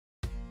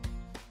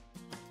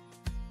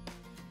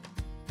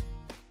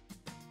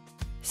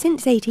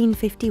Since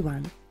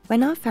 1851,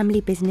 when our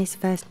family business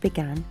first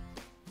began,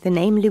 the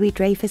name Louis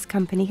Dreyfus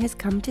Company has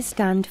come to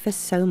stand for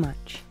so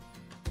much.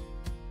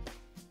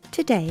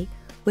 Today,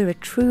 we're a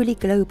truly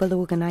global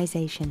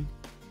organisation.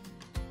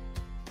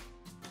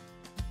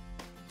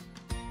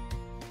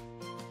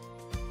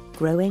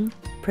 Growing,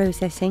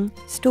 processing,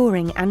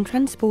 storing and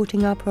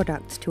transporting our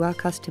products to our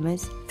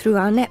customers through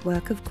our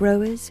network of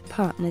growers,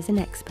 partners and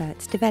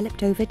experts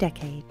developed over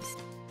decades.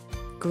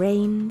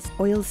 Grains,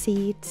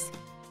 oilseeds,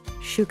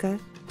 sugar,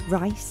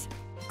 rice,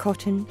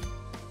 cotton,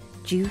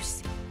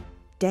 juice,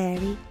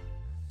 dairy,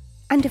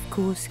 and of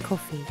course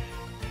coffee.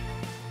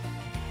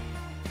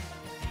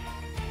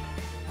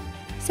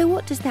 So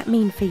what does that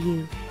mean for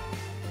you?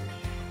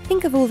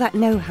 Think of all that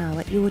know-how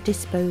at your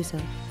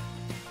disposal.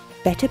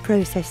 Better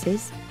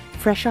processes,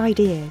 fresh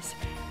ideas,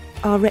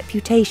 our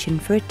reputation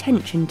for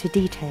attention to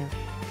detail,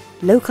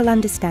 local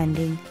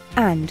understanding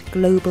and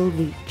global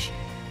reach.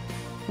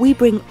 We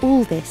bring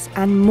all this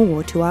and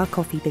more to our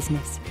coffee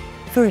business.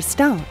 For a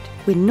start,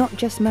 we're not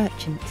just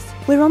merchants.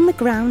 We're on the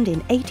ground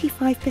in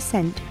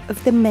 85%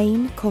 of the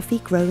main coffee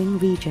growing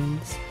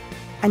regions.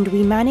 And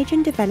we manage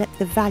and develop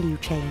the value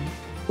chain,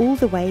 all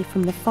the way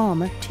from the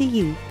farmer to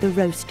you, the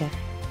roaster.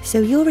 So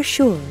you're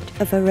assured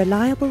of a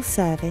reliable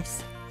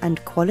service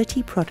and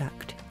quality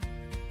product.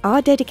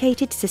 Our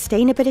dedicated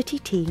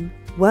sustainability team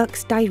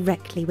works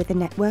directly with a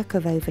network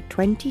of over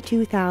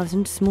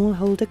 22,000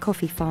 smallholder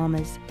coffee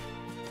farmers,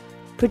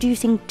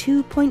 producing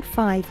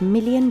 2.5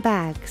 million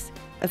bags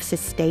of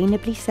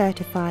sustainably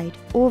certified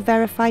or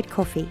verified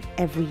coffee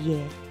every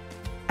year.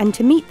 And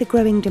to meet the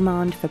growing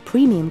demand for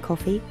premium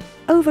coffee,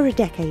 over a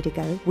decade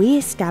ago, we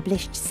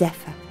established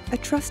Zephyr, a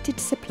trusted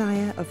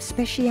supplier of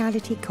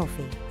specialty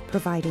coffee,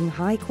 providing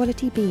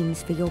high-quality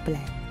beans for your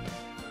blend.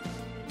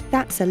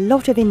 That's a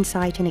lot of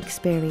insight and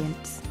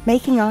experience,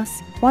 making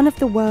us one of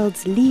the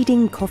world's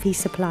leading coffee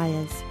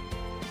suppliers.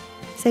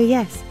 So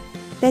yes,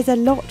 there's a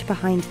lot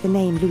behind the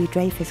name Louis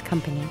Dreyfus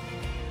Company.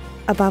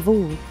 Above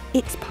all,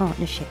 it's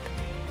partnership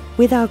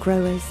with our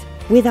growers,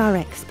 with our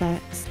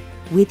experts,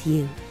 with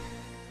you.